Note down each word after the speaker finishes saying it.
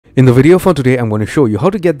In the video for today, I'm going to show you how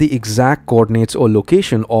to get the exact coordinates or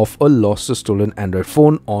location of a lost or stolen Android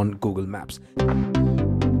phone on Google Maps.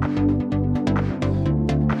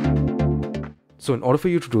 So in order for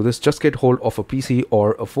you to do this, just get hold of a PC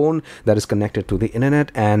or a phone that is connected to the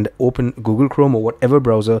internet and open Google Chrome or whatever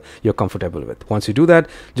browser you're comfortable with. Once you do that,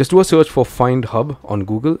 just do a search for Find Hub on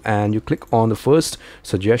Google and you click on the first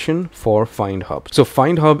suggestion for Find Hub. So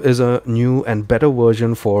Find Hub is a new and better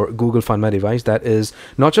version for Google Find My Device that is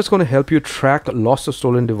not just going to help you track lost or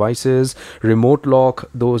stolen devices, remote lock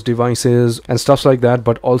those devices and stuff like that,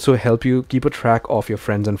 but also help you keep a track of your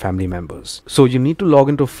friends and family members. So you need to log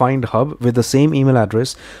into Find Hub with the same email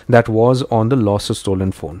address that was on the lost or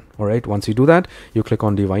stolen phone. All right, once you do that, you click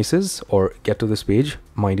on devices or get to this page,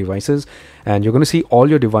 my devices, and you're going to see all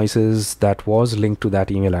your devices that was linked to that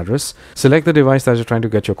email address. Select the device that you're trying to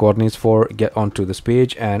get your coordinates for, get onto this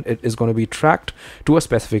page, and it is going to be tracked to a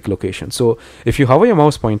specific location. So if you hover your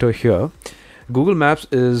mouse pointer here, Google Maps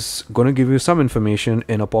is going to give you some information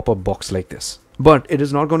in a pop-up box like this, but it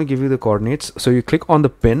is not going to give you the coordinates. So you click on the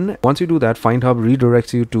pin. Once you do that, Find Hub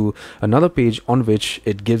redirects you to another page on which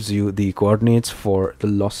it gives you the coordinates for the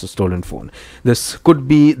lost or stolen phone. This could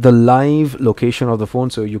be the live location of the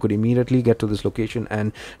phone, so you could immediately get to this location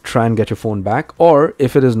and try and get your phone back. Or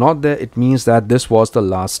if it is not there, it means that this was the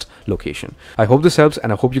last location. I hope this helps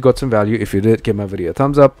and I hope you got some value. If you did, give my video a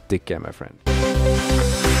thumbs up. Take care, my friend.